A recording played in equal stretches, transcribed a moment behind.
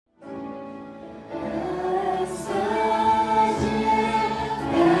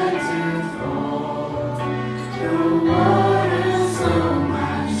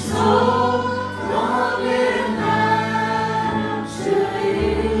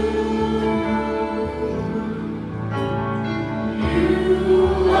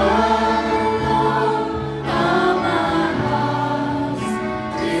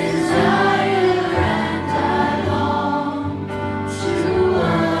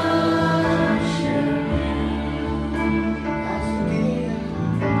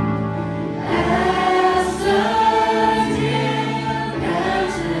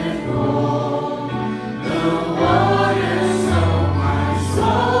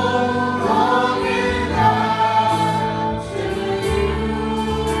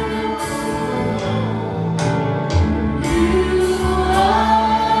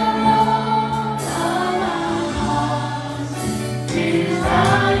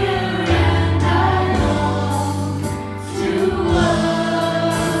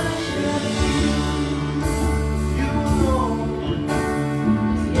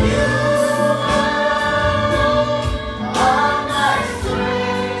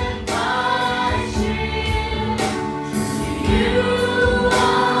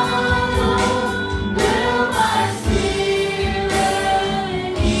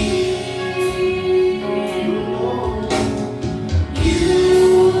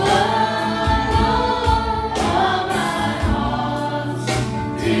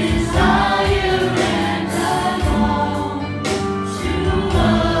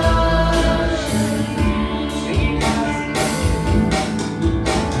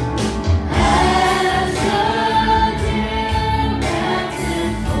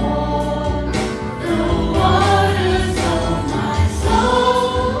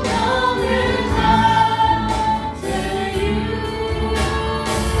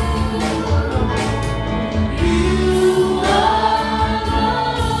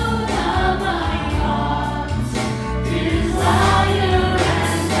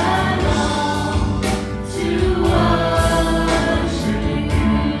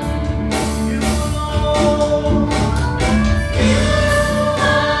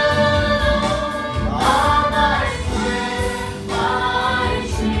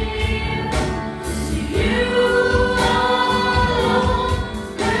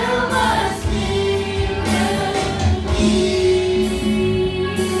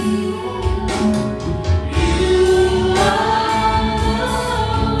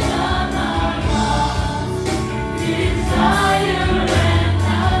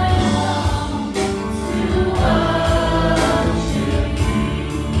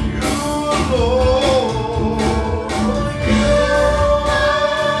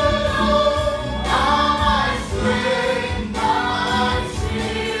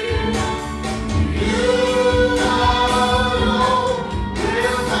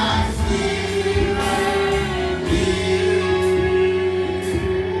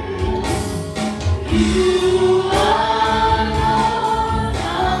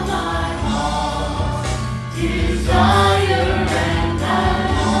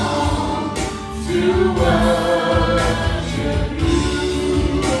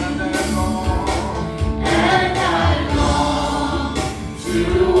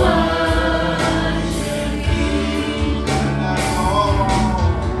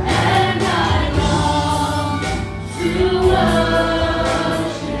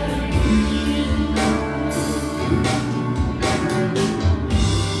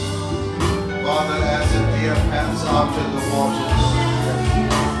After the water,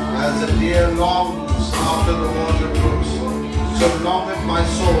 as a deer longs after the water brooks, so longeth my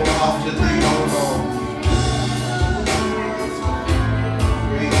soul after thee, O Lord.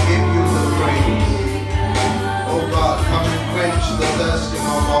 We give you the praise. Oh God, come and quench the thirsting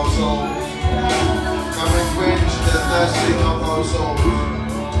of our souls. Come and quench the thirsting of our souls.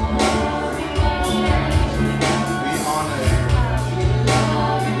 We honor you.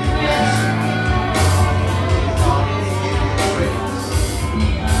 We bless you.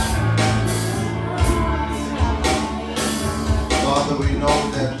 Father, we know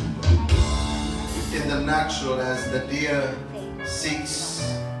that in the natural, as the deer seeks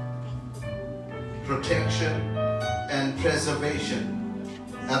protection and preservation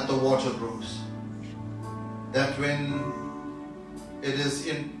at the water brooks, that when it is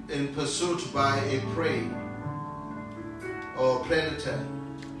in pursuit by a prey or predator,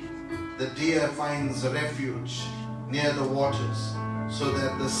 the deer finds refuge near the waters so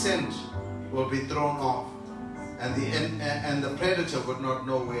that the scent will be thrown off and the predator would not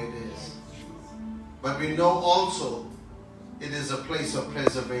know where it is. But we know also it is a place of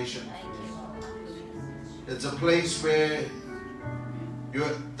preservation. It's a place where your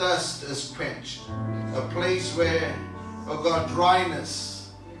thirst is quenched. A place where, oh God,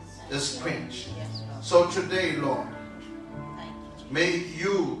 dryness is quenched. So today, Lord, may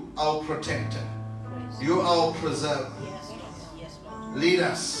you, our protector, you, our preserver, lead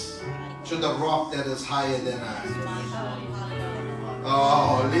us to the rock that is higher than I.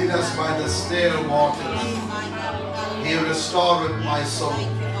 Oh, lead us by the still waters. He restored my soul.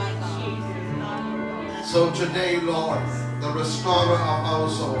 So today, Lord, the restorer of our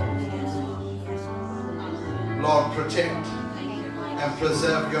soul, Lord, protect and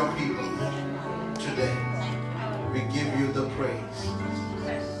preserve your people today. We give you the praise.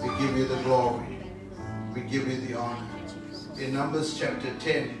 We give you the glory. We give you the honor. In Numbers chapter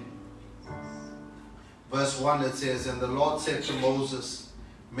 10, verse 1, it says, "And the Lord said to Moses,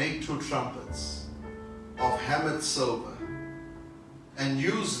 make 2 trumpets of hammered silver and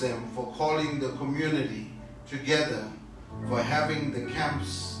use them for calling the community together for having the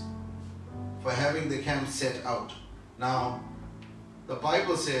camps set out." Now, the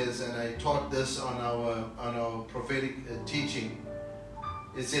Bible says, and I taught this on our prophetic teaching,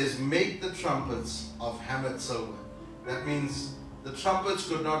 it says, make the trumpets of hammered silver. That means the trumpets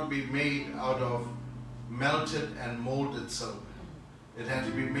could not be made out of melted and molded silver. It had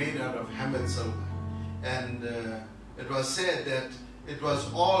to be made out of hammered silver. And it was said that it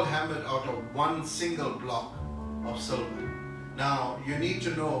was all hammered out of one single block of silver. Now, you need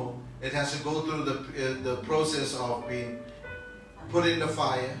to know it has to go through the process of being put in the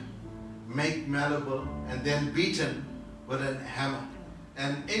fire, made malleable, and then beaten with a hammer.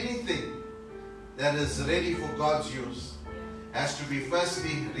 And anything that is ready for God's use has to be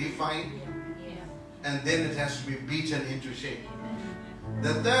firstly refined, and then it has to be beaten into shape.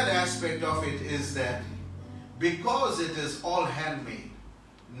 The third aspect of it is that because it is all handmade,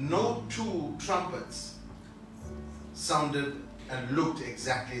 no 2 trumpets sounded and looked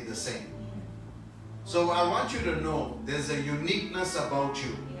exactly the same. So I want you to know there's a uniqueness about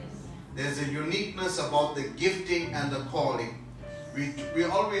you. There's a uniqueness about the gifting and the calling. We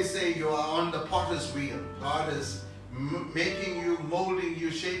always say you are on the potter's wheel. God is making you, molding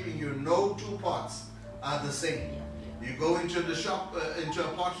you, shaping you. No 2 pots are the same. You go into the shop, into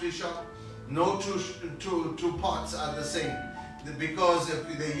a pottery shop, no two pots are the same. Because if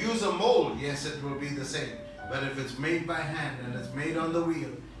they use a mold, yes, it will be the same. But if it's made by hand and it's made on the wheel,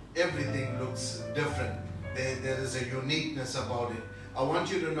 everything looks different. There is a uniqueness about it. I want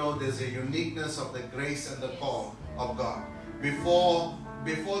you to know there's a uniqueness of the grace and the call of God. Before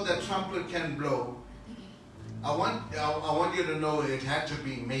the trumpet can blow, I want you to know it had to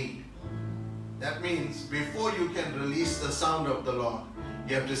be made. That means before you can release the sound of the Lord,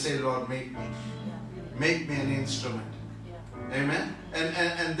 you have to say, Lord, make me. Make me an instrument. Amen?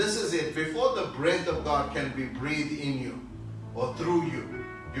 And this is it. Before the breath of God can be breathed in you or through you,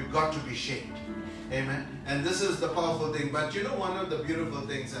 you've got to be shaped. Amen? And this is the powerful thing. But you know one of the beautiful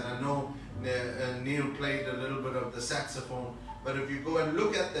things, and I know Neil played a little bit of the saxophone, but if you go and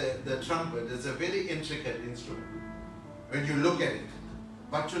look at the trumpet, it's a very intricate instrument when you look at it.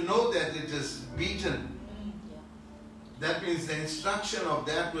 But to know that it is beaten, that means the instruction of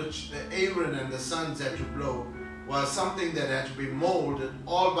that which the Aaron and the sons had to blow was something that had to be molded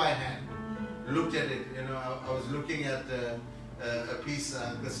all by hand. Looked at it, I was looking at a piece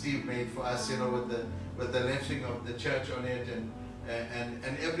Uncle Steve made for us, with the lettering of the church on it, and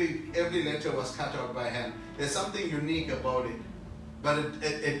every letter was cut out by hand. There's something unique about it, but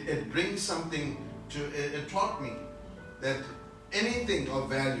it brings something to it taught me that anything of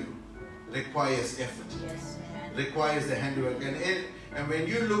value requires effort, requires the handwork, and when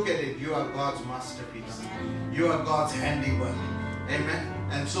you look at it, you are God's masterpiece, you are God's handiwork. Amen.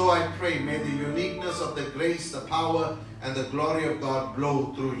 And so I pray, may the uniqueness of the grace, the power, and the glory of God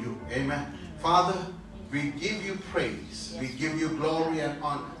blow through you. Amen. Father, we give you praise. We give you glory and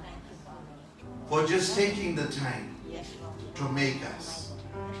honor for just taking the time to make us.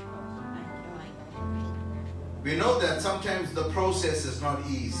 We know that sometimes the process is not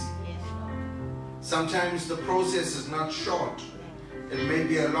easy. Sometimes the process is not short. It may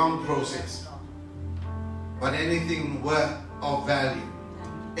be a long process. But anything of value,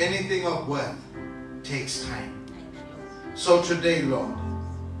 anything of worth takes time. So today, Lord,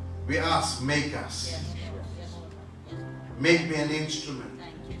 we ask, make us. Make me an instrument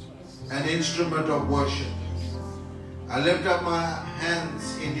of worship. I lift up my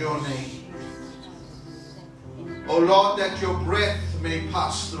hands in your name. Oh Lord, that your breath may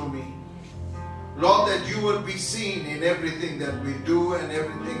pass through me. Lord, that you would be seen in everything that we do and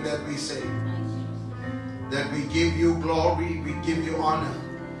everything that we say. That we give you glory, we give you honor.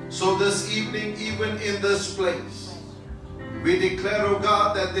 So this evening, even in this place, we declare, oh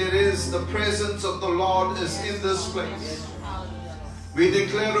God, that there is the presence of the Lord is in this place. We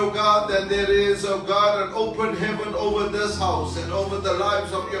declare, oh God, that there is, oh God, an open heaven over this house and over the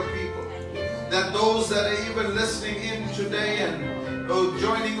lives of your people. That those that are even listening in today and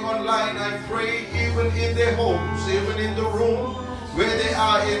joining online, I pray even in their homes, even in the room where they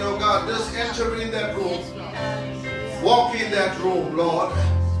are in, oh God, just enter in that room. Walk in that room, Lord,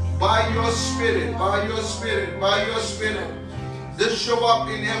 by your Spirit, by your Spirit, by your Spirit. Just show up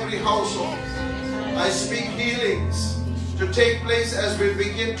in every household. I speak healings to take place as we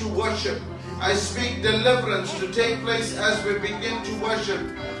begin to worship. I speak deliverance to take place as we begin to worship.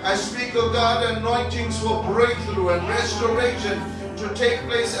 I speak, oh God, anointings for breakthrough and restoration to take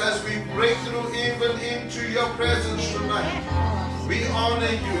place as we break through even into your presence tonight. We honor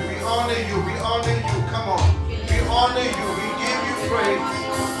you, we honor you, we honor you. Come on. We honor you, we give you praise.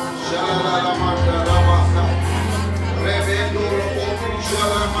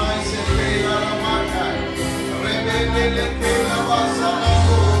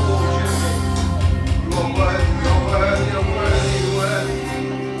 You're worthy, you're worthy, you're worthy, worthy.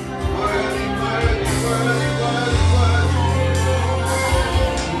 Worthy, worthy, worthy, worthy, worthy.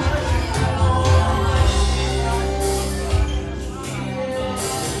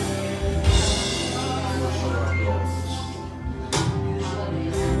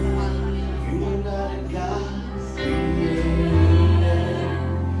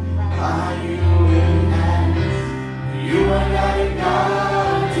 You are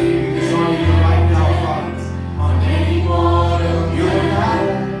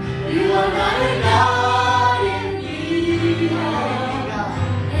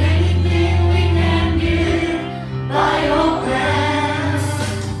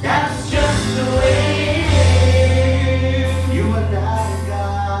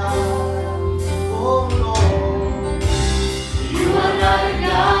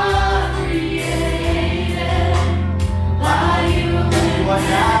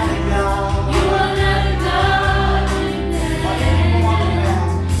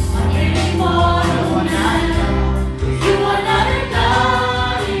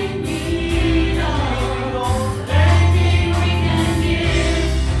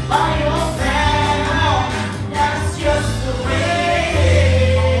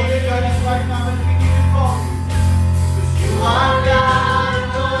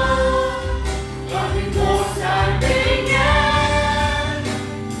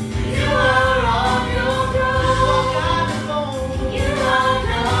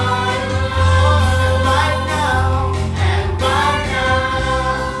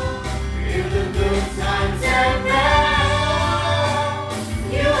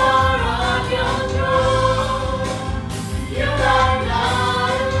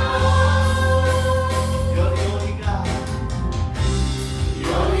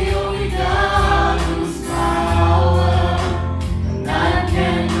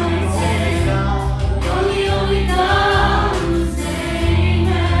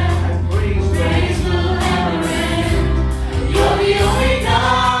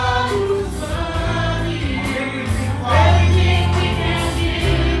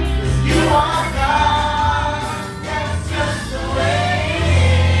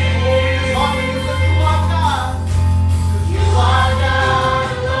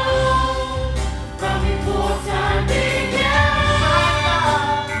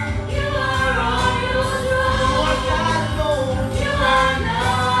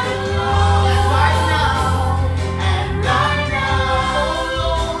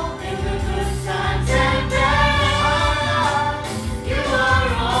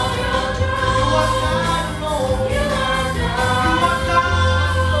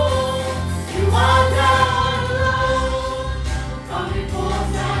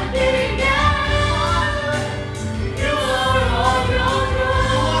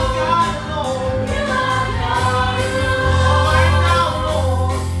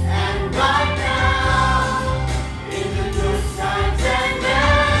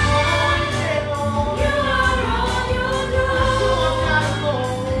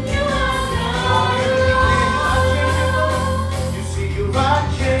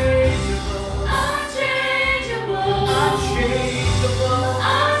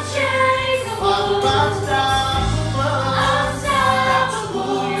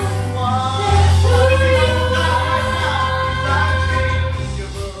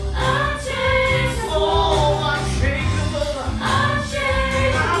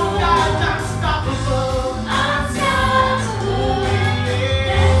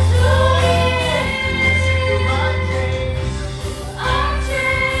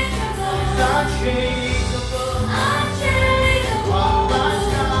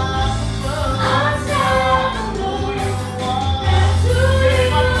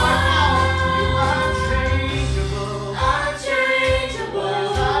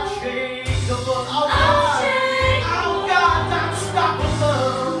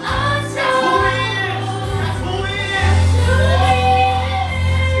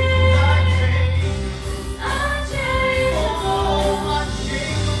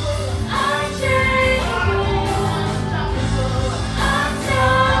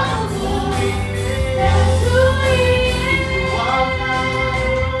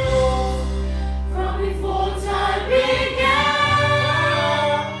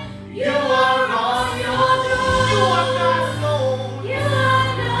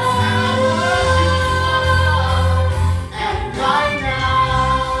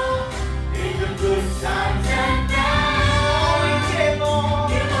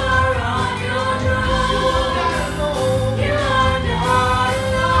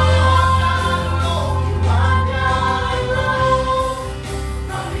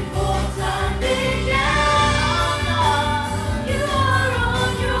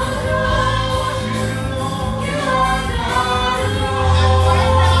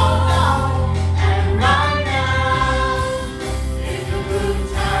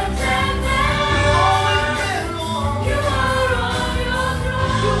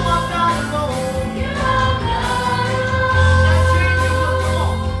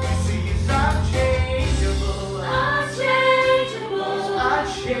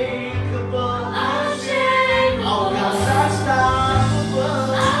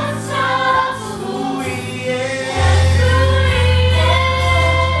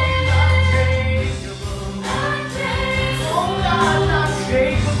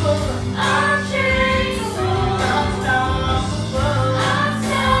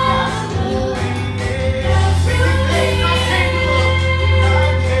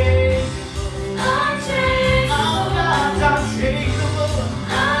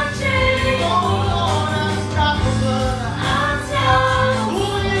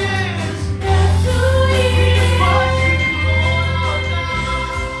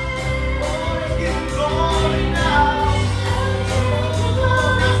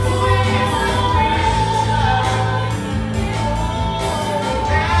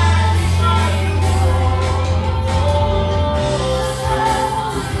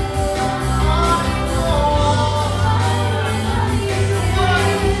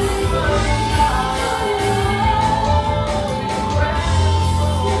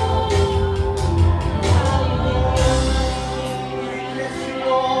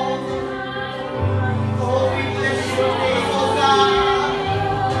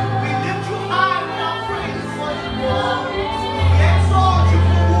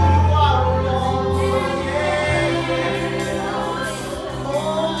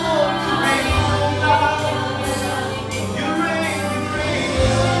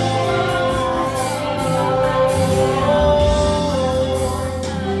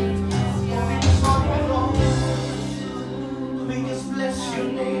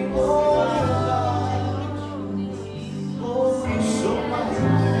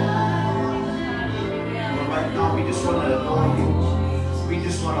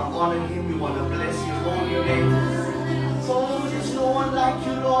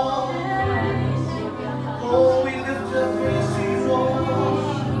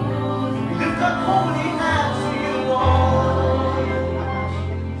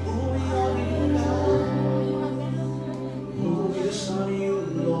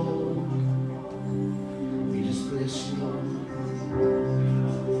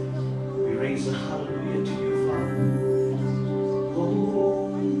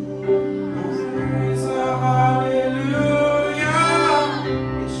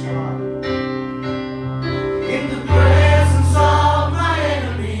In the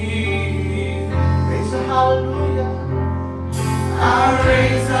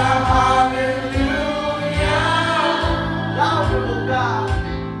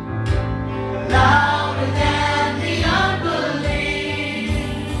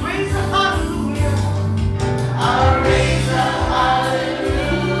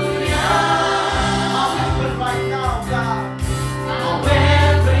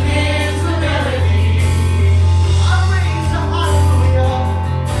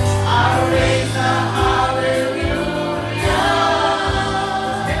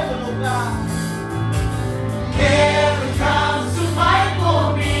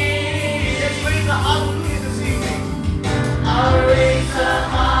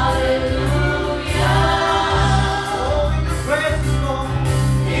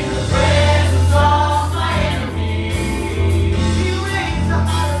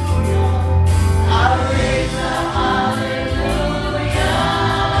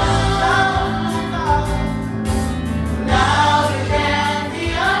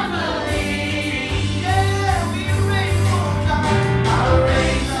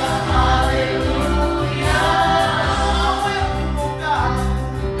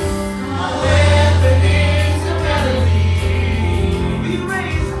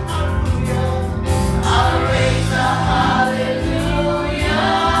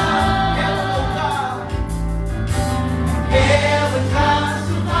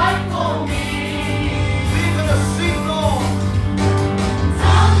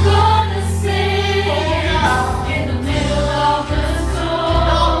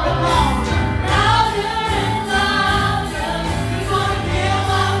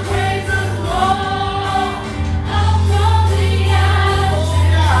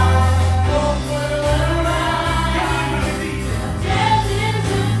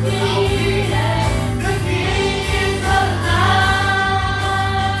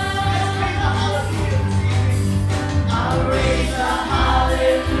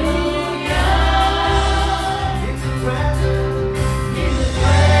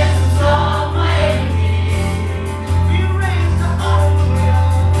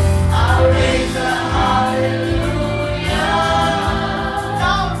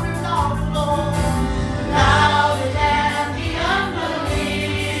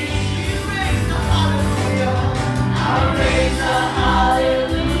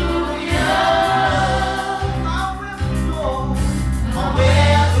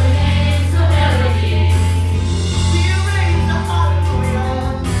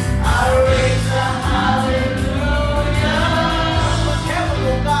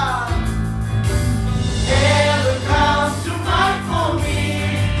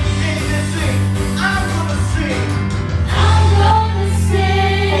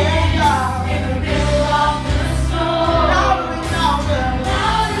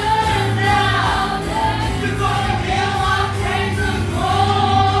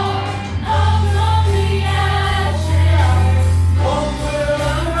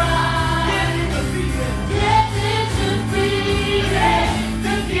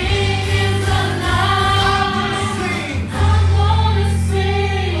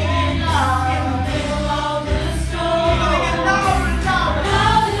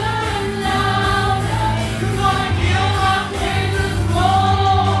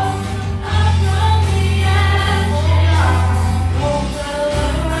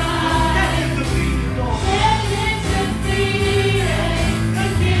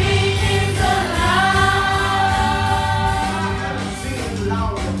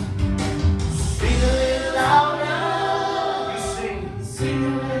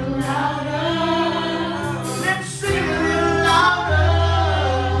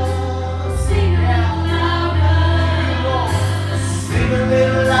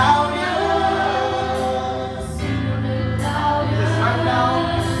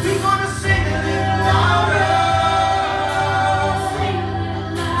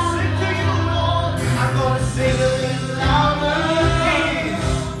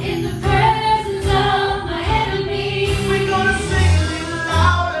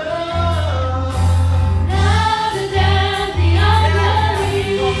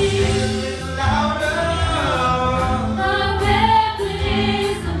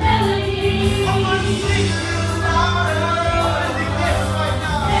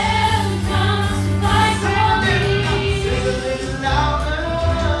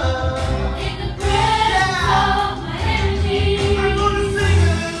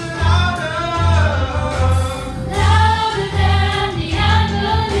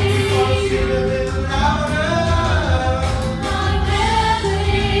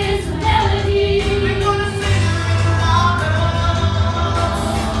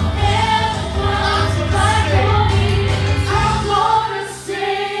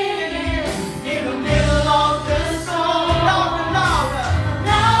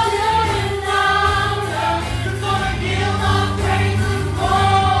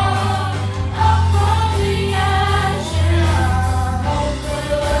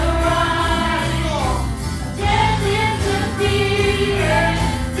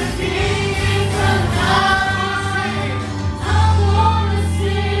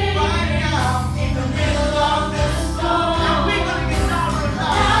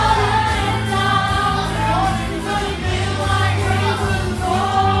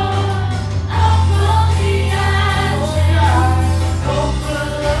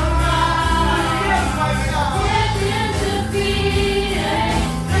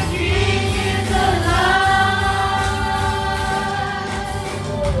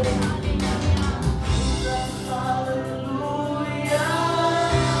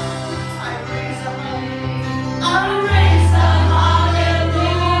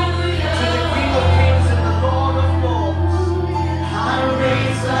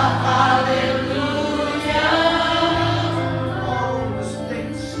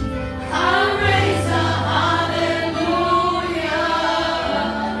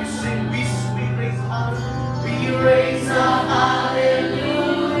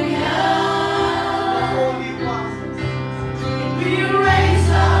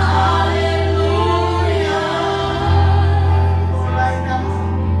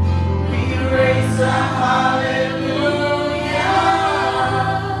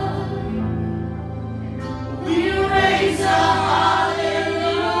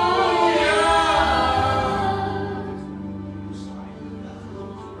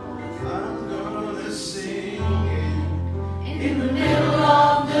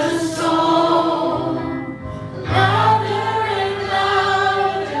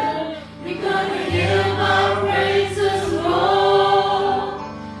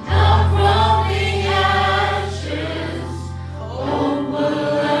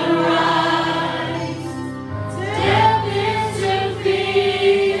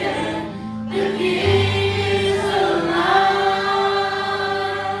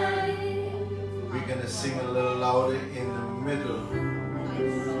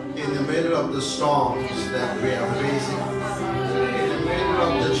the storms that we are facing, in the middle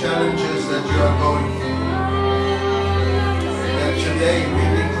of the challenges that you are going through, that today we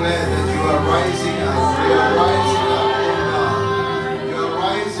declare that you are rising up. You are rising up in God. You are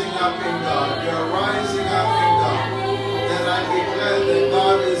rising up in God. You are rising up in God. Then I declare that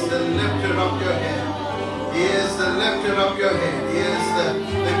God is the lifter of your head. He is the lifter of your head. He is the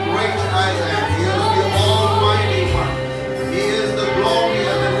great I am. He is the Almighty One. He is the glory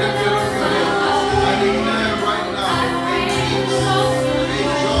and the lifter of your head. I declare right now, may peace, may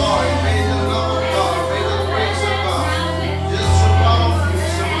joy, may the love of God, may the grace of God just surround you,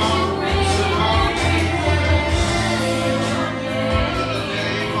 surround you, surround you. In the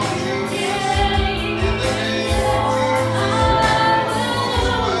name of Jesus. In the name of Jesus.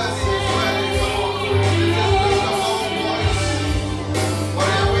 He's worthy, he's worthy. Come on. Just lift up our voice.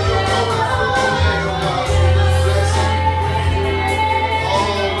 Whatever you're going through today, oh God, we just bless Him. Oh,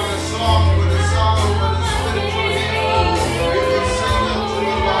 with a song, with a spiritual hymn, we will sing unto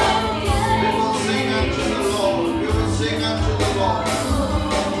the Lord. We will sing unto the Lord. We will sing unto the Lord.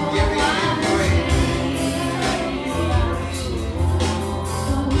 Giving Him praise.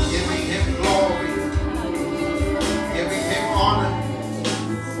 Giving Him glory. Giving Him honor.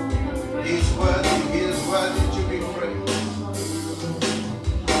 He's worthy. He is worthy to be praised.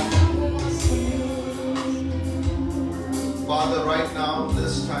 Father, right now,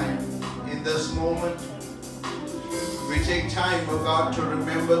 this time, in this moment, we take time, oh God, to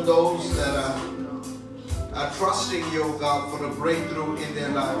remember those that are trusting you, oh God, for a breakthrough in their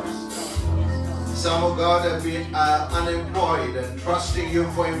lives. Some, oh God, have been unemployed and trusting you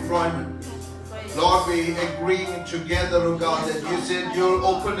for employment. Lord, we agreeing together, oh God, that you said you'll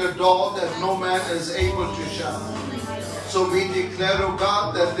open a door that no man is able to shut. So we declare, oh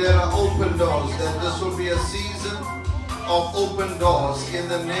God, that there are open doors, that this will be a season of open doors in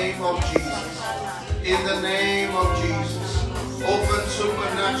the name of Jesus. In the name of Jesus. Open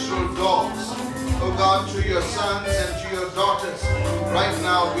supernatural doors, oh God, to your sons and to your daughters. Right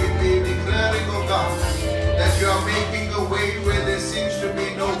now, we be declaring, oh God, that you are making a way where there seems to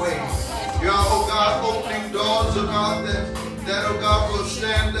be no way. You are, oh God, opening doors, oh God, that oh God, will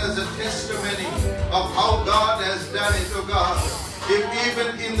stand as a testimony of how God has done it, oh God. If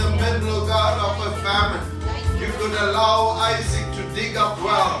even in the middle, oh God, of a famine, you could allow Isaac to dig up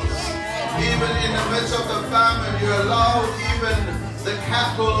wells. Even in the midst of the famine, you allowed even the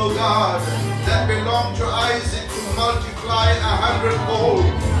cattle, oh God, that belonged to Isaac to multiply 100-fold.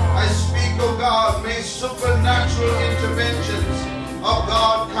 I speak, oh God, may supernatural interventions of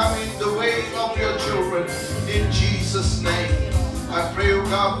God come in the way of your children. In Jesus' name. I pray, oh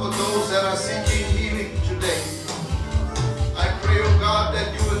God, for those that are seeking healing today. I pray, oh God,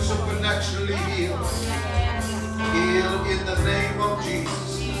 that you will supernaturally heal. Heal in the name of Jesus.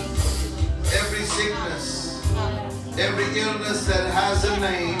 Every sickness, every illness that has a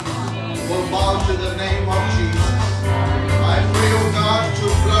name will bow to the name of Jesus. I pray, oh God,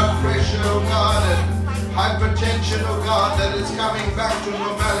 to blood pressure, oh God, and hypertension, oh God, that is coming back to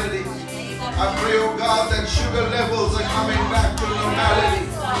normality. I pray, oh God, that sugar levels are coming back to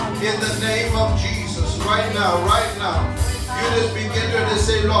normality. In the name of Jesus, right now, right now. You just begin to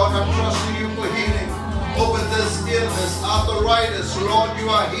say, Lord, I'm trusting you for healing. Over this illness, arthritis, Lord, you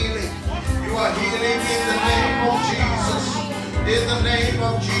are healing. You are healing in the name of Jesus. In the name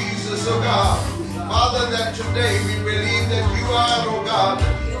of Jesus, oh God. Father, that today we believe that you are, oh God,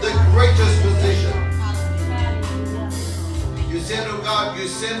 the greatest physician. You said, oh God, you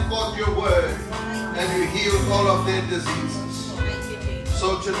sent forth your word and you healed all of their diseases.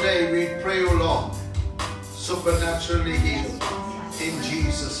 So today we pray, oh Lord, supernaturally healed in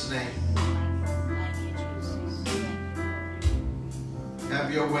Jesus' name. Have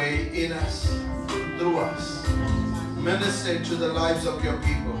your way in us, through us. Minister to the lives of your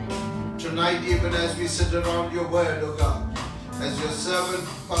people. Tonight, even as we sit around your word, oh God, as your servant,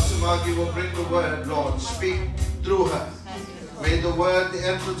 Pastor Margie, will bring the word, Lord, speak through her. May the word, the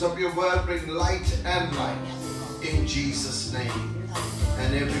entrance of your word, bring light and light in Jesus' name.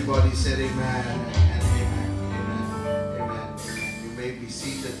 And everybody said amen and amen, amen, amen, amen. You may be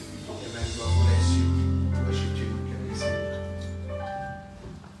seated. Amen. God bless you. Worship you. Can we sing?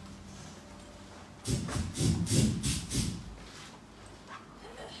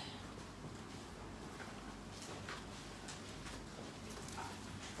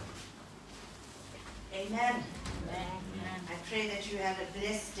 Amen. I pray that you have a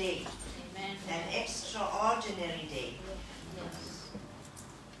blessed day. Amen. An extraordinary day. Yes.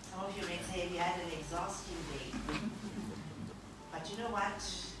 Some of you may say we had an exhausting day. But you know what?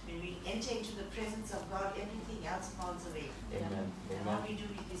 When we enter into the presence of God, everything else falls away. Amen. And all we do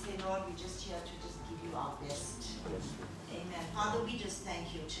is we say, Lord, we're just here to just give you our best. Yes. Amen. Father, we just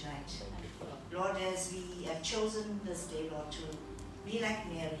thank you tonight. Thank you, Father. Lord, as we have chosen this day, Lord, to be like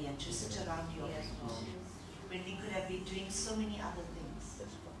Mary and to sit around your feet, when we could have been doing so many other things.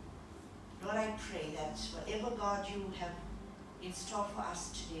 Yes, Father. Lord, I pray that whatever, God, you have in store for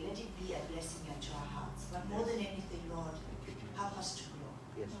us today, let it be a blessing unto our hearts. But more than anything, Lord, help us to grow.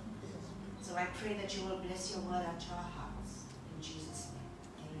 Yes. So I pray that you will bless your word unto our hearts. In Jesus'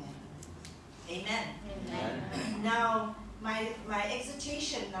 name. Amen. Amen. Amen. Now, my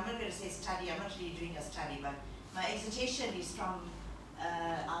exhortation, I'm not going to say study, I'm not really doing a study, but my exhortation is from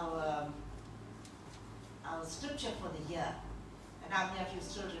our scripture for the year. And I don't know if you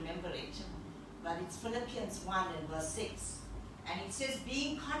still remember it, but it's Philippians 1 and verse 6. And it says,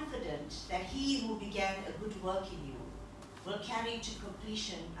 being confident that he who began a good work in you will carry to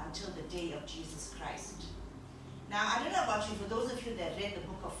completion until the day of Jesus Christ. Now, I don't know about you, for those of you that read the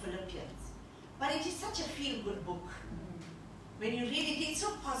book of Philippians, but it is such a feel-good book. When you read it, it's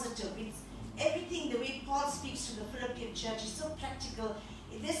so positive. It's everything, the way Paul speaks to the Philippian church is so practical.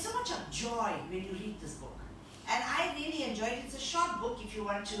 There's so much of joy when you read this book. And I really enjoyed it. It's a short book if you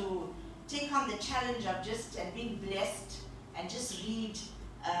want to take on the challenge of just being blessed and just read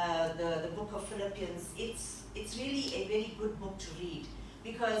the book of Philippians. It's really a very good book to read,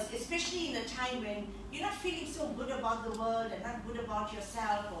 because especially in a time when you're not feeling so good about the world and not good about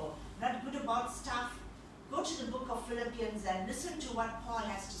yourself or not good about stuff, go to the book of Philippians and listen to what Paul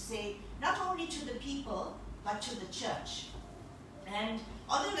has to say, not only to the people, but to the church. And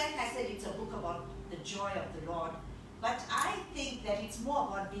although, like I said, it's a book about the joy of the Lord, but I think that it's more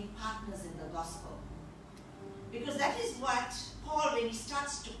about being partners in the gospel. Because that is what Paul, when he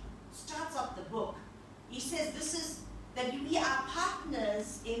starts off the book, he says this is that we are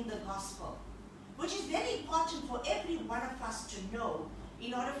partners in the gospel, which is very important for every one of us to know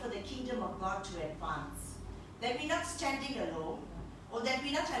in order for the kingdom of God to advance. That we're not standing alone, or that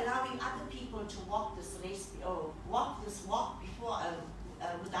we're not allowing other people to walk this race or walk this walk before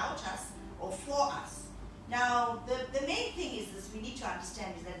without us or for us. Now, the main thing is this: we need to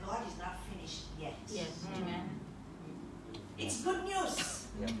understand is that God is not finished yet. Yes. Amen. It's good news.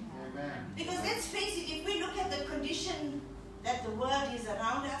 Yeah. Amen. Because let's face it, if we look at the condition that the world is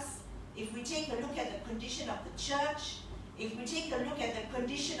around us, if we take a look at the condition of the church, if we take a look at the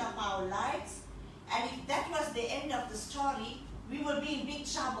condition of our lives, and if that was the end of the story, we will be in big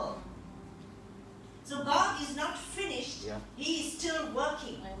trouble. So God is not finished. Yeah. He is still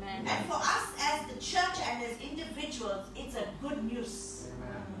working. Amen. And for us as the church and as individuals, it's a good news.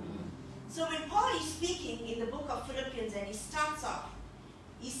 Amen. So when Paul is speaking in the book of Philippians and he starts off,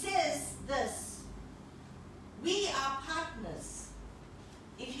 he says this: we are partners.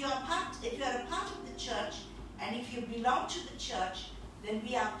 If you are a part of the church, and if you belong to the church, then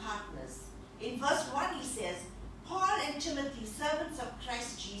we are partners. In verse 1 he says, Paul and Timothy, servants of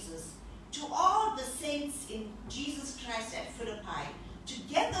Christ Jesus, to all the saints in Jesus Christ at Philippi,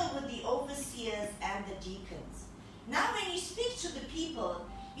 together with the overseers and the deacons. Now when he speaks to the people,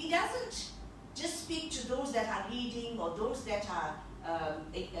 he doesn't just speak to those that are leading or those that are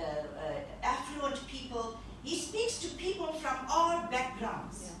affluent people. He speaks to people from all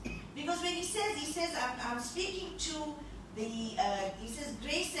backgrounds. Yeah. Because when he says, I'm speaking to he says,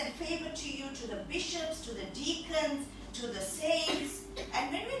 grace and favor to you, to the bishops, to the deacons, to the saints.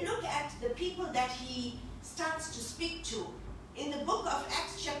 And when we look at the people that he starts to speak to, in the book of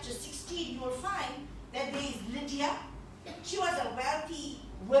Acts chapter 16, you will find that there is Lydia. She was a wealthy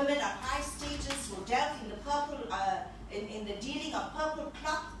woman of high status who dealt in the purple, in the dealing of purple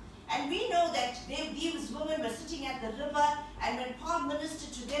cloth. And we know that these women were sitting at the river, and when Paul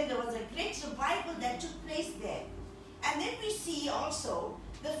ministered to them, there was a great revival that took place there. And then we see also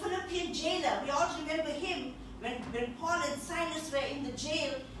the Philippian jailer. We all remember him when Paul and Silas were in the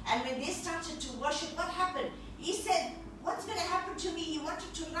jail, and when they started to worship, what happened? He said, what's going to happen to me? He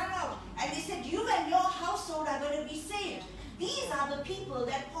wanted to run out. And they said, you and your household are going to be saved. These are the people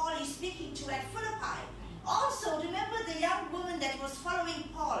that Paul is speaking to at Philippi. Also, remember the young woman that was following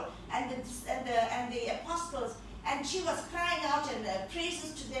Paul and the apostles, and she was crying out and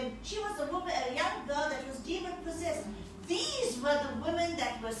praises to them. She was a woman, a young girl that was demon-possessed. These were the women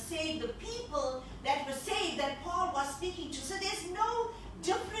that were saved, the people that were saved that Paul was speaking to. So there's no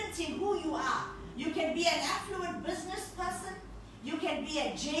difference in who you are. You can be an affluent business person. You can be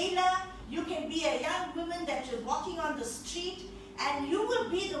a jailer. You can be a young woman that is walking on the street. And you will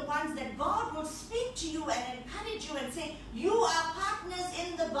be the ones that God will speak to you and encourage you and say, you are partners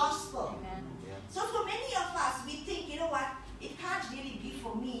in the gospel. Amen. Yeah. So for many of us, we think, you know what, it can't really be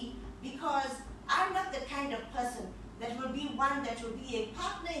for me one that will be a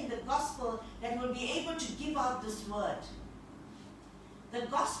partner in the gospel that will be able to give out this word. The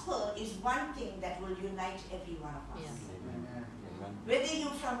gospel is one thing that will unite every one of us. Amen. Whether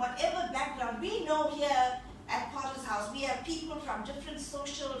you're from whatever background, we know here at Potter's House, we have people from different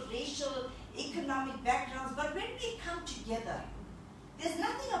social, racial, economic backgrounds, but when we come together, there's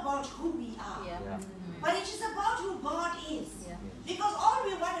nothing about who we are, but it is about who God is. Because all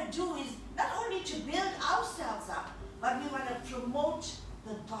we want to do is not only to build ourselves up, but we want to promote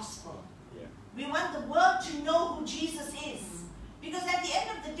the gospel. We want the world to know who Jesus is. Because at the end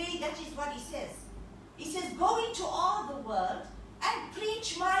of the day, that is what he says. He says, go into all the world and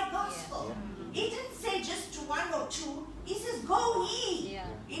preach my gospel. He didn't say just to one or two. He says, go ye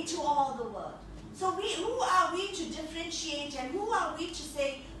into all the world. So who are we to differentiate, and who are we to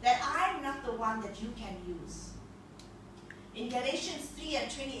say that I'm not the one that you can use? In Galatians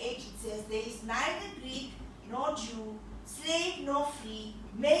 3:28 it says, there is neither Greek nor Jew, slave nor free,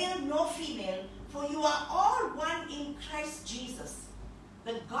 male nor female, for you are all one in Christ Jesus.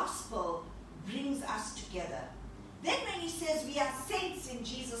 The gospel brings us together. Then when he says we are saints in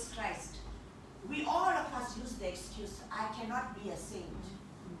Jesus Christ, all of us use the excuse, I cannot be a saint.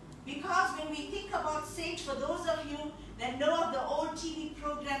 Because when we think about saint, for those of you that know of the old TV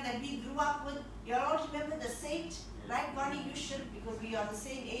program that we grew up with, you all remember the saint? Right, Bonnie, you should, because we are the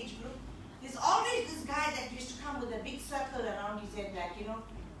same age group. There's always this guy that used to come with a big circle around his head, like,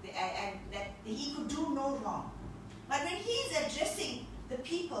 and that he could do no wrong. But when he's addressing the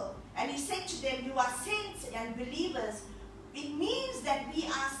people, and he said to them, you are saints and believers, it means that we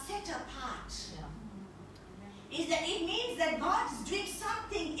are set apart. It means that God is doing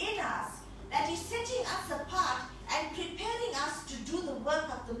something in us, that is setting us apart and preparing us to do the work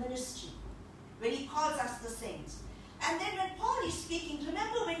of the ministry, when he calls us the saints. And then when Paul is speaking,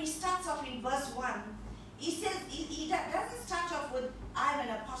 remember when he starts off in verse 1, he says, he doesn't start off with, I'm an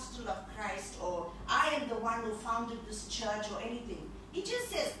apostle of Christ, or I am the one who founded this church, or anything. He just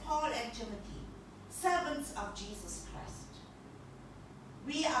says, Paul and Timothy, servants of Jesus Christ.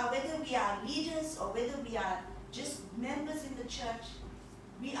 We are, whether we are leaders or whether we are just members in the church,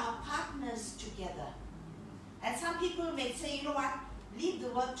 we are partners together. And some people may say, you know what, leave the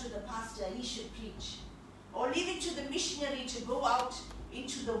work to the pastor, he should preach. Or leave it to the missionary to go out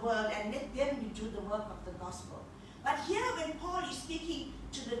into the world and let them do the work of the gospel. But here when Paul is speaking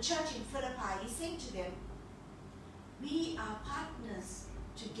to the church in Philippi, he's saying to them, we are partners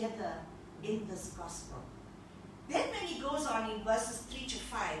together in this gospel. Then when he goes on in verses 3 to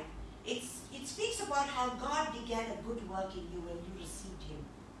 5, it speaks about how God began a good work in you when you received him.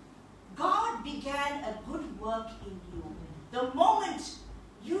 God began a good work in you. The moment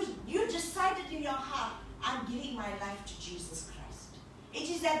you decided in your heart, I'm giving my life to Jesus Christ. It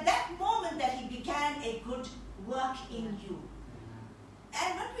is at that moment that he began a good work in you.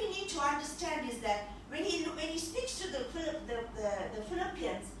 And what we need to understand is that when he speaks to the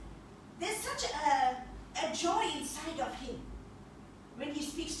Philippians, there's such a joy inside of him when he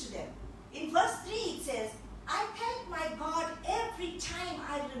speaks to them. In verse 3 it says, I thank my God every time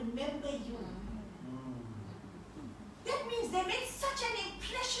I remember you. That means they made such an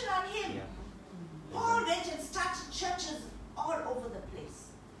impression on him. Paul went and started churches all over the place.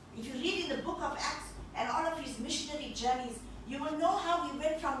 If you read in the book of Acts and all of his missionary journeys, you will know how he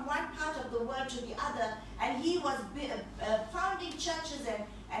went from one part of the world to the other, and he was founding churches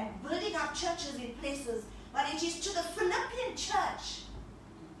and building up churches in places. But it is to the Philippian church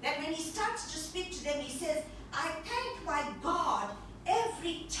that when he starts to speak to them, he says, I thank my God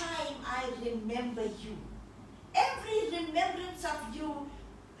every time I remember you. Every remembrance of you,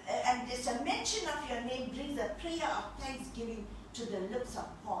 and there's a mention of your name, brings a prayer of thanksgiving to the lips of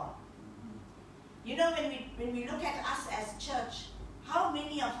Paul. You know, when we look at us as church, how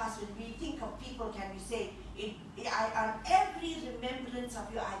many of us, when we think of people, can we say, on every remembrance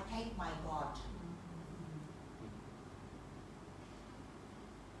of you, I thank my God.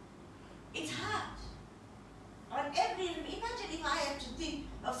 It's hard. Imagine if I have to think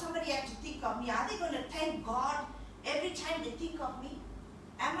of somebody have to think of me. Are they going to thank God every time they think of me?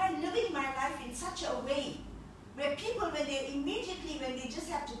 Am I living my life in such a way where people, when they just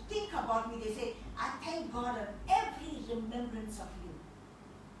have to think about me, they say, I thank God on every remembrance of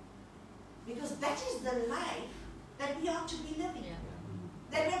you. Because that is the life that we ought to be living.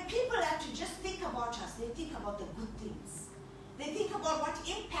 That when people have to just think about us, they think about the good things. They think about what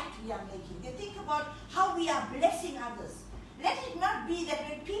impact we are making. They think about how we are blessing others. Let it not be that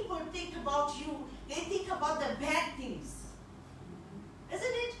when people think about you, they think about the bad things.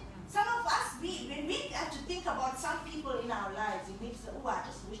 Isn't it? Some of us, when we have to think about some people in our lives, it makes us, I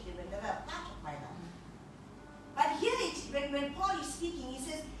just wish they were never a part of my life. But here, when when Paul is speaking, he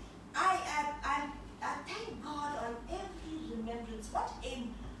says, I thank God on every remembrance. What a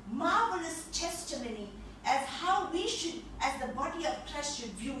marvelous testimony as how we should, as the body of Christ,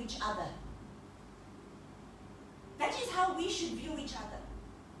 should view each other. That is how we should view each other.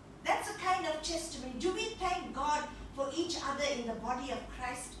 That's a kind of testimony. Do we thank God for each other in the body of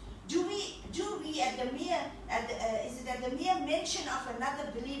Christ? Do we at the mere mention of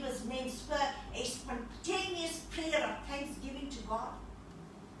another believer's name spur a spontaneous prayer of thanksgiving to God?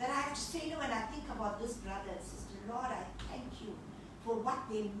 That I have to say, when I think about this brother and sister, Lord, I thank you for what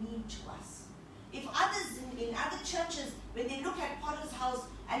they mean to us. If others in other churches, when they look at Potter's House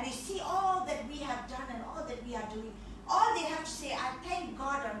and they see all that we have done and all that we are doing, all they have to say, I thank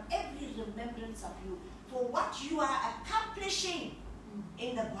God on every remembrance of you for what you are accomplishing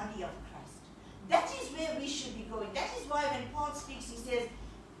in the body of Christ. That is where we should be going. That is why when Paul speaks, he says,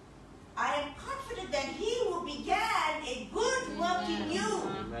 I am confident that he who began a good work in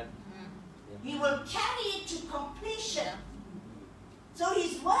you, he will carry it to completion. So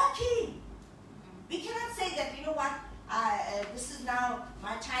he's working. We cannot say that, you know what, this is now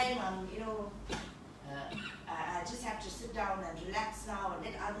my time, I just have to sit down and relax now and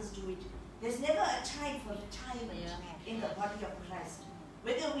let others do it. There's never a time for retirement in the body of Christ.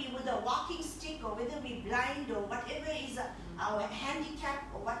 Whether we with a walking stick or whether we blind or whatever is our handicap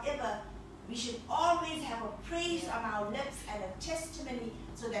or whatever, we should always have a praise on our lips and a testimony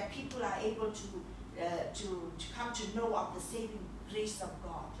so that people are able to come to know of the saving grace of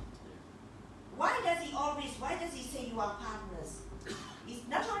God. Why does he say you are partners?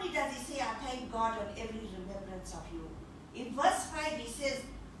 Not only does he say, I thank God on every remembrance of you. In verse 5 he says,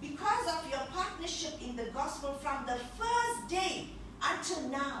 because of your partnership in the gospel from the first day until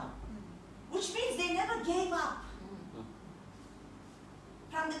now, which means they never gave up.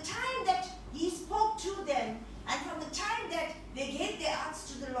 From the time that he spoke to them, and from the time that they gave their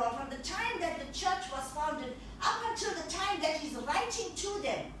hearts to the Lord, from the time that the church was founded, up until the time that he's writing to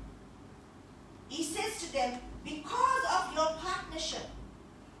them, he says to them, because of your partnership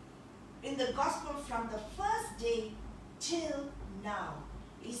in the gospel from the first day till now,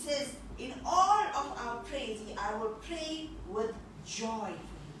 he says, in all of our praise, I will pray with joy for you.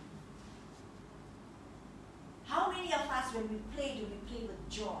 How many of us, when we pray, do we pray with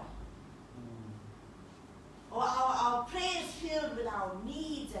joy? Or our prayers filled with our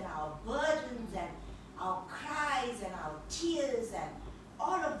needs and our burdens and our cries and our tears and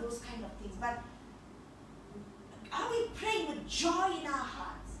all of those kind of things. But are we praying with joy in our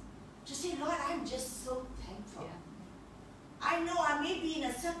hearts to say, Lord, I'm just so thankful. I know I may be in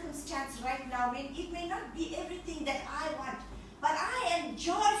a circumstance right now, it may not be everything that I want, but I am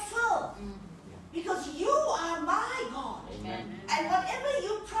joyful because you are my God. Amen. And whatever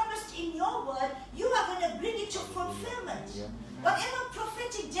you promised in your word, you are going to bring it to fulfillment. Whatever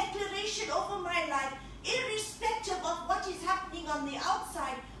prophetic declaration over my life, irrespective of what is happening on the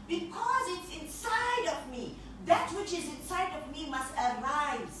outside, because it's inside of me, that which is inside of me must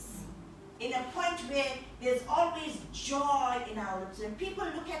arise in a point where there's always joy in our lips. When people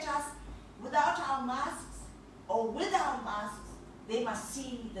look at us without our masks or with our masks, they must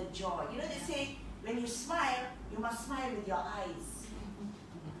see the joy. You know, they say, when you smile, you must smile with your eyes.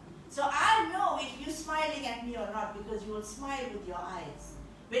 So I know if you're smiling at me or not, because you will smile with your eyes.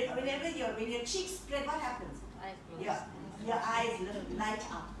 When your cheeks spread, what happens? Your eyes light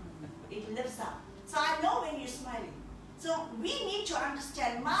up. It lifts up. So I know when you're smiling. So we need to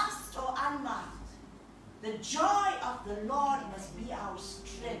understand, masked or unmasked, the joy of the Lord must be our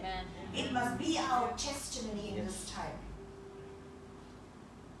strength. Amen. It must be our testimony in this time.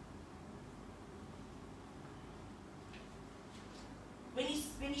 When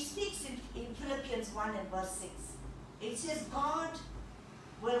he speaks in Philippians 1 and verse 6, it says, God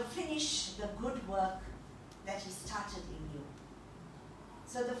will finish the good work that he started in you.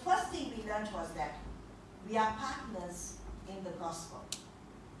 So the first thing we learned was that we are partners in the gospel.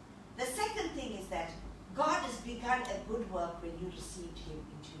 The second thing is that God has begun a good work when you received him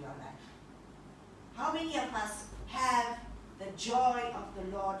into your life. How many of us have the joy of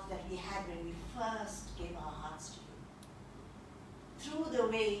the Lord that we had when we first gave our hearts to him? Through the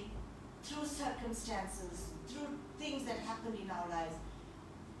way, through circumstances, through things that happened in our lives,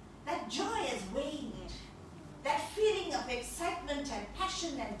 that joy has waned. That feeling of excitement and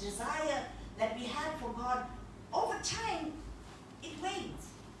passion and desire that we had for God, over time, it wanes.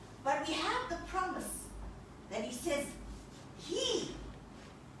 But we have the promise that he says, he,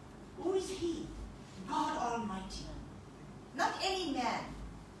 who is he? God Almighty. Not any man,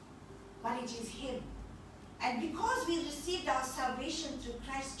 but it is him. And because we received our salvation through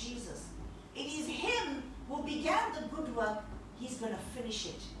Christ Jesus, it is him who began the good work, he's going to finish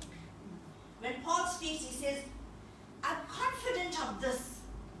it. When Paul speaks, he says, I'm confident of this.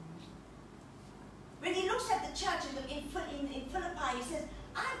 When he looks at the church in Philippi, he says,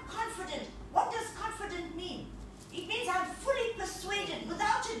 I'm confident. What does confident mean? It means I'm fully persuaded,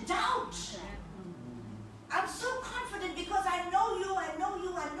 without a doubt. I'm so confident because I know you, I know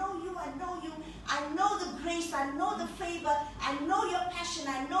you, I know you, I know you. I know the grace, I know the favor, I know your passion,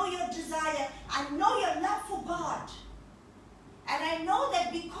 I know your desire, I know your love for God. And I know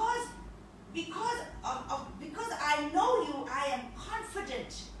that because I know you, I am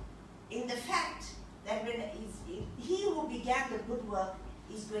confident in the fact that when he who began the good work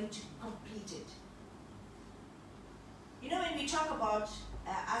is going to complete it. You know, when we talk about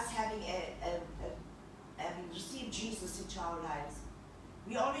us having received Jesus into our lives,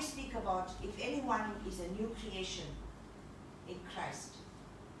 we always speak about if anyone is a new creation in Christ.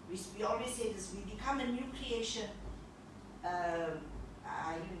 We always say this, we become a new creation. That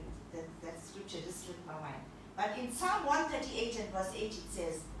scripture just slipped my mind. But in Psalm 138 and verse 8 it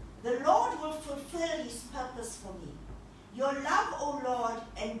says, the Lord will fulfill his purpose for me. Your love, O Lord,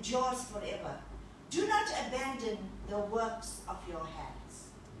 endures forever. Do not abandon the works of your hands.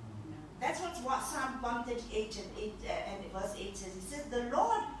 That's what Psalm 138 and verse 8 says. It says, the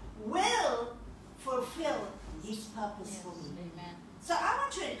Lord will fulfill his purpose for me. Amen. So I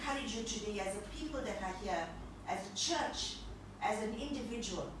want to encourage you today as a people that are here, as a church, as an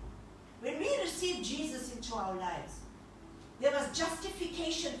individual. When we received Jesus into our lives, there was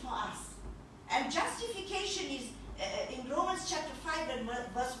justification for us. And justification is, in Romans chapter 5 and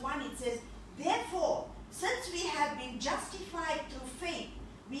verse 1, it says, therefore, since we have been justified through faith,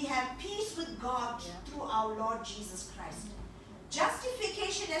 we have peace with God through our Lord Jesus Christ.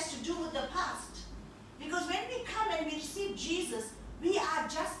 Justification has to do with the past. Because when we come and we receive Jesus, we are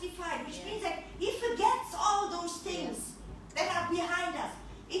justified, which means that he forgets all those things that are behind us.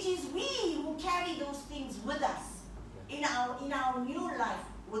 It is we who carry those things with us in our new life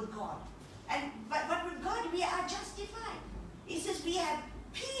with God. But with God, we are justified. It says we have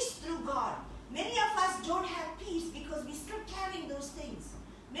peace through God. Many of us don't have peace because we're still carrying those things.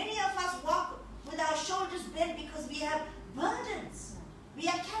 Many of us walk with our shoulders bent because we have burdens. We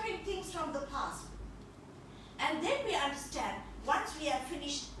are carrying things from the past. And then we understand, once we have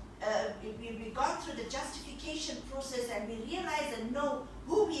finished, we've gone through the justification process and we realize and know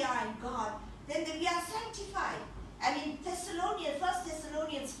who we are in God, then we are sanctified. And in 1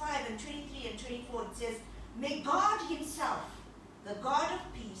 Thessalonians 5 and 23 and 24, it says, may God himself, the God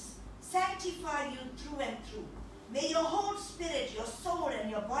of peace, sanctify you through and through. May your whole spirit, your soul,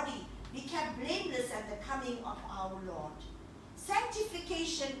 and your body be kept blameless at the coming of our Lord.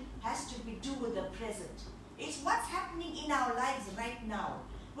 Sanctification has to do with the present. It's what's happening in our lives right now,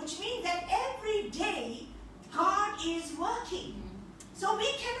 which means that every day God is working. So we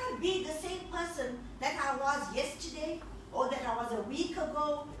cannot be the same person that I was yesterday, or that I was a week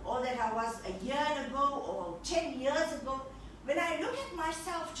ago, or that I was a year ago, or 10 years ago. When I look at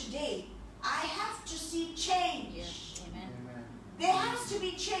myself today, I have to see change. Yes. Amen. There has to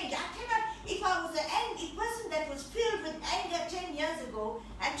be change. I cannot, if I was a person that was filled with anger 10 years ago,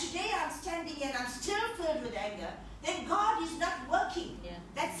 and today I'm standing and I'm still filled with anger, then God is not working. Yeah.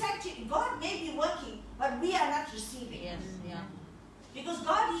 God may be working, but we are not receiving. Yes. Yeah. Because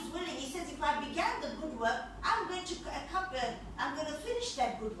God is willing. He says, if I began the good work, I'm going to finish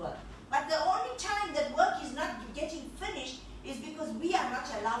that good work. But the only time that work is not getting finished is because we are not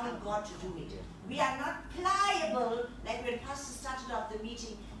allowing God to do it. We are not pliable, like when Pastor started off the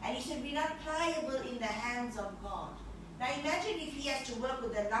meeting, and he said, we're not pliable in the hands of God. Now imagine if he has to work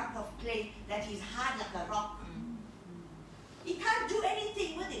with a lump of clay that is hard like a rock. He can't do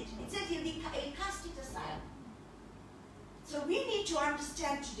anything with it. It says he'll cast it aside. So we need to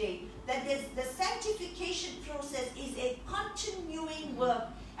understand today that the sanctification process is a continuing work.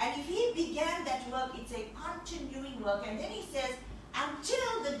 And if he began that work, it's a continuing work. And then he says,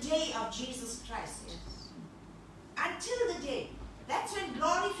 until the day of Jesus Christ. Yes. Until the day. That's when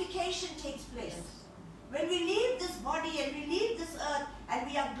glorification takes place. Yes. When we leave this body and we leave this earth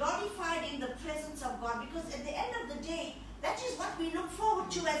and we are glorified in the presence of God. Because at the end of the day, that is what we look forward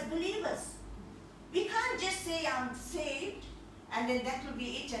to as believers. We can't just say I'm saved and then that will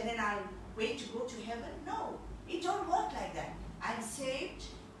be it and then I'll wait to go to heaven. No, it don't work like that. I'm saved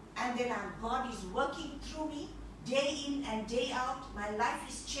and then God is working through me day in and day out. My life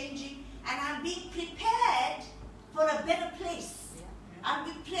is changing and I'm being prepared for a better place. Yeah. I'm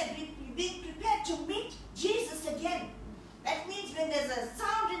being prepared to meet Jesus again. That means when there's a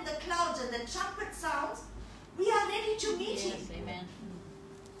sound in the clouds and the trumpet sounds, we are ready to meet him. Yes. Amen.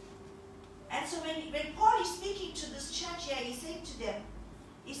 And so when Paul is speaking to this church here, he's saying to them,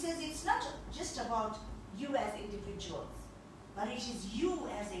 he says it's not just about you as individuals, but it is you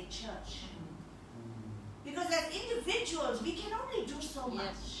as a church. Because as individuals, we can only do so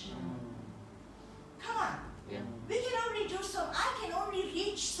much. Come on. Yeah. We can only do so. I can only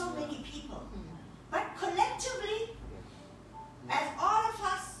reach so many people. But collectively, as all of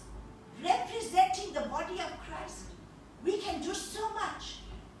us representing the body of Christ, we can do so much.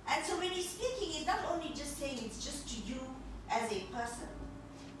 And so when he's speaking, he's not only just saying it's just to you as a person,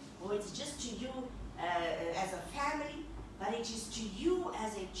 or it's just to you as a family, but it is to you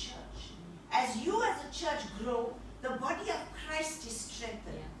as a church. As you as a church grow, the body of Christ is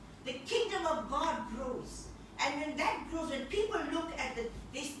strengthened. The kingdom of God grows. And when that grows, when people look at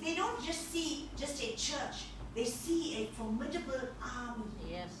they don't just see just a church, they see a formidable army.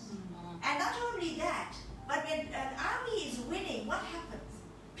 Yes. And not only that, but when an army is winning, what happens?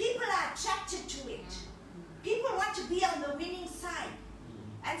 People are attracted to it. People want to be on the winning side.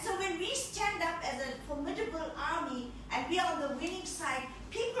 And so when we stand up as a formidable army and we are on the winning side,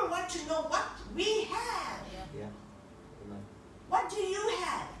 people want to know what we have. Yeah. What do you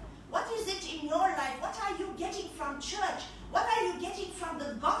have? What is it in your life? What are you getting from church? What are you getting from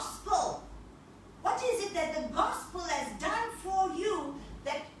the gospel? What is it that the gospel has done for you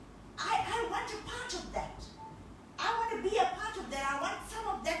that I want a part of that? I want to be a part of that. I want some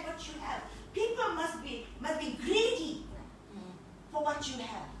of that what you have. People must be greedy for what you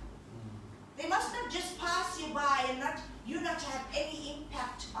have. They must not just pass you by and not have any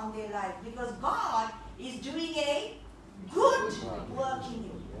impact on their life, because God is doing a good work in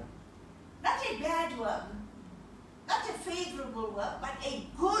you. Not a bad work, not a favorable work, but a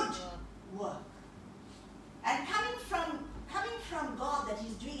good work. And coming from God that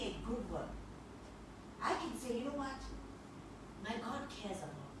He's doing a good work, I can say, you know what? My God cares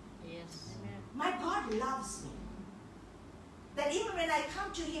about me. Yes. My God loves me. That even when I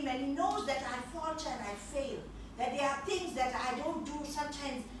come to Him and He knows that I falter and I fail, that there are things that I don't do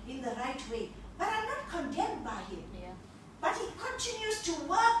sometimes in the right way, but I'm not condemned by Him. Yeah. But He continues to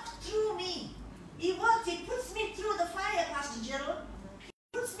work through me. He works, He puts me through the fire, Pastor Gerald. He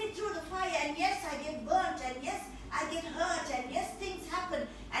puts me through the fire, and yes, I get burnt, and yes, I get hurt, and yes, things happen,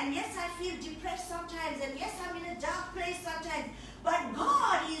 and yes, I feel depressed sometimes, and yes, I'm in a dark place sometimes. But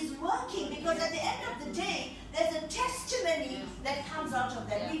God is working, because at the end of the day, there's a testimony that comes out of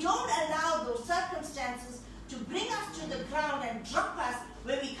that. We don't allow those circumstances to bring us to the ground and drop us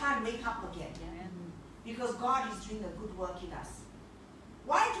where we can't wake up again. Because God is doing a good work in us.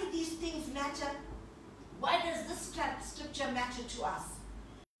 Why do these things matter? Why does this scripture matter to us?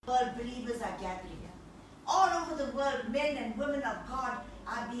 World believers are gathering. All over the world, men and women of God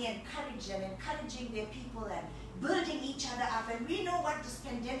are being encouraged and encouraging their people and building each other up. And we know what this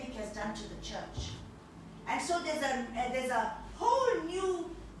pandemic has done to the church. And so there's a whole new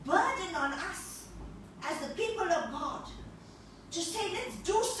burden on us as the people of God to say, let's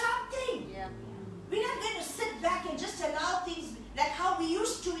do something. Yeah. We're not going to sit back and just allow things like how we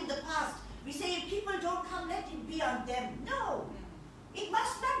used to in the past. We say, if people don't come, let it be on them. No. It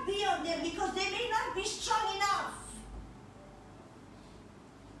must not be on them, because they may not be strong enough.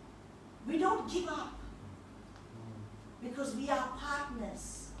 We don't give up, because we are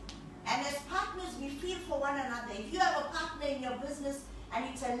partners. And as partners, we feel for one another. If you have a partner in your business and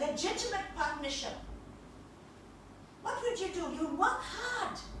it's a legitimate partnership, what would you do? You work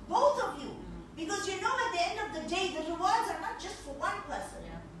hard, both of you. Because you know at the end of the day, the rewards are not just for one person.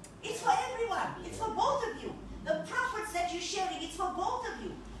 It's for everyone. It's for both of you. The profits that you're sharing, it's for both of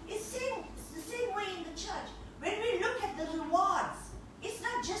you. It's the same way in the church. When we look at the rewards, it's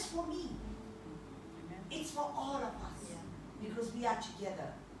not just for me. It's for all of us. Because we are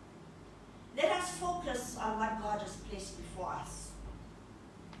together. Let us focus on what God has placed before us.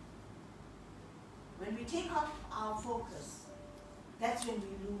 When we take off our focus, that's when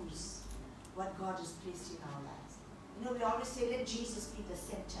we lose what God has placed in our lives. You know, we always say, let Jesus be the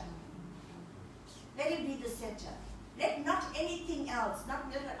center. Let Him be the center. Let not anything else,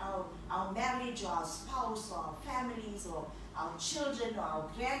 not let our marriage or our spouse or our families or our children or our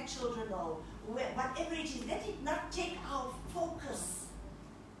grandchildren or whatever it is, let it not take our focus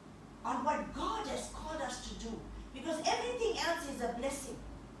on what God has called us to do. Because everything else is a blessing.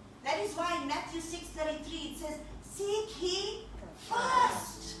 That is why in Matthew 6:33 it says, seek ye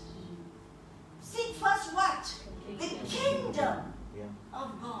first. Seek first what? The kingdom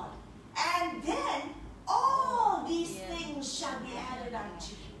of God. And then all these things shall be added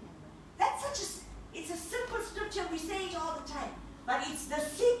unto you. That's it's a simple scripture, we say it all the time. But it's the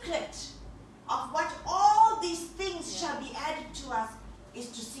secret of what all these things shall be added to us is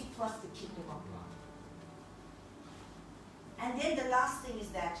to seek first the kingdom of God. And then the last thing is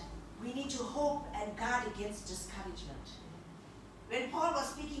that we need to hope and guard against discouragement. When Paul was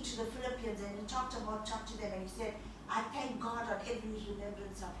speaking to the Philippians and he talked to them and he said, I thank God on every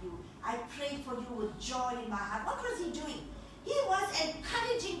remembrance of you. I pray for you with joy in my heart. What was he doing? He was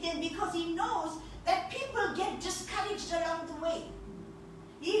encouraging them because he knows that people get discouraged along the way.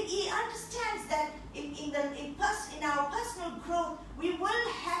 He understands that in our personal growth, we will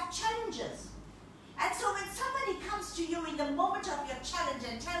have challenges. And so when somebody comes to you in the moment of your challenge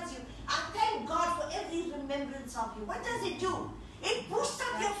and tells you, I thank God for every remembrance of you, what does it do? It boosts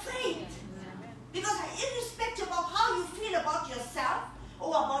up your faith. Because irrespective of how you feel about yourself or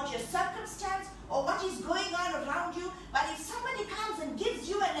about your circumstance or what is going on around you, but if somebody comes and gives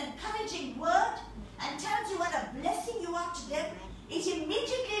you an encouraging word and tells you what a blessing you are to them, it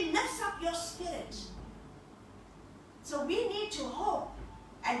immediately lifts up your spirit. So we need to hope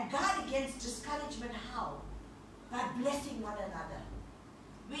and guard against discouragement. How? By blessing one another.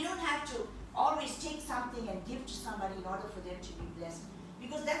 We don't have to always take something and give to somebody in order for them to be blessed.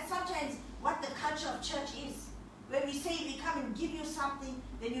 Because that's sometimes what the culture of church is. When we say we come and give you something,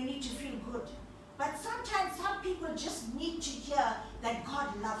 then you need to feel good. But sometimes some people just need to hear that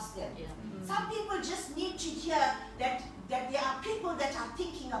God loves them. Yeah. Mm-hmm. Some people just need to hear that there are people that are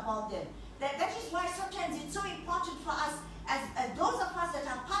thinking about them. That is why sometimes it's so important for us as those of us that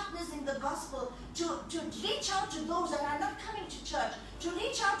are partners in the gospel to reach out to those that are not coming to church, to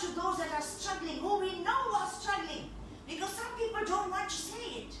reach out to those that are struggling, who we know are struggling. Because some people don't want to say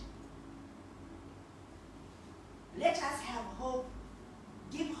it. Let us have hope,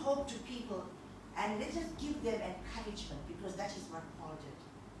 give hope to people, and let us give them encouragement, because that is what Paul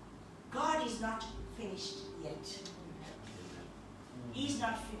did. God is not finished yet. He's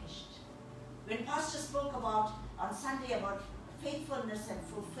not finished. When Pastor spoke about, on Sunday, about faithfulness and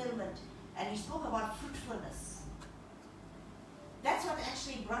fulfillment, and he spoke about fruitfulness, that's what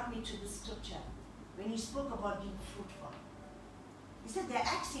actually brought me to this scripture, when he spoke about being fruitful. He said, the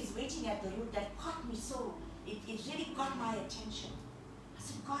axe is waiting at the root. That caught me so, it really got my attention. I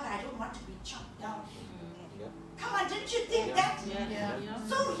said, God, I don't want to be chopped down. Yeah. Come on, didn't you think that? Yeah.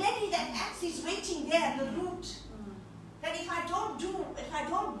 So ready, that axe is waiting there at the root. That if I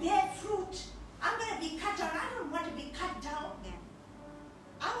don't bear fruit, I'm going to be cut down. I don't want to be cut down.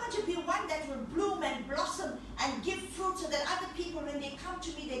 I want to be one that will bloom and blossom and give fruit, so that other people, when they come to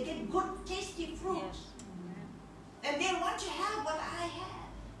me, they get good, tasty fruit. Yes. And they want to have what I have.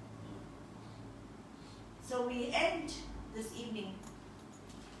 So we end this evening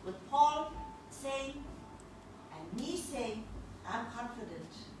with Paul saying, and me saying, I'm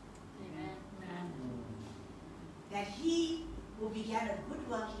confident. Amen. That he who began a good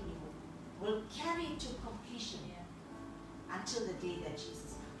work in you will carry it to completion until the day that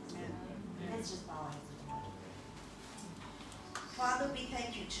Jesus comes. Amen. Let's just bow our heads and pray. Father, we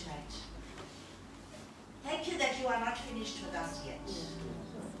thank you tonight. Thank you that you are not finished with us yet.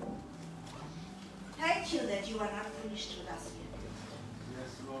 Thank you that you are not finished with us yet.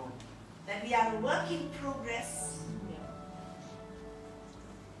 Yes, Lord. That we are a work in progress.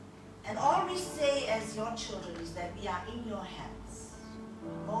 And all we say as your children is that we are in your hands.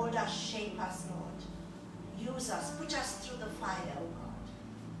 Mold us, shape us, Lord. Use us, put us through the fire, oh God.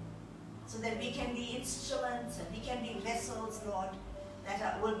 So that we can be instruments and we can be vessels, Lord,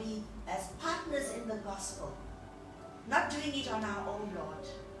 that will be as partners in the gospel. Not doing it on our own, Lord,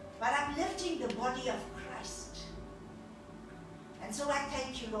 but uplifting the body of Christ. And so I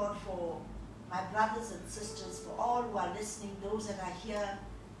thank you, Lord, for my brothers and sisters, for all who are listening, those that are here,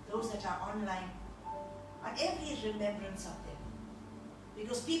 those that are online, on every remembrance of them.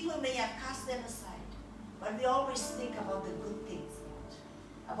 Because people may have cast them aside, but we always think about the good things, Lord,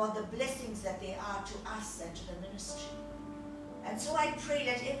 about the blessings that they are to us and to the ministry. And so I pray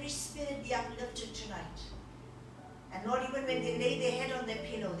that every spirit be uplifted tonight. And Lord, even when they lay their head on their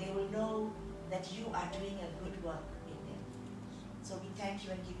pillow, they will know that you are doing a good work in them. So we thank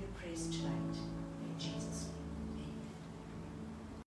you and give you praise tonight. In Jesus' name.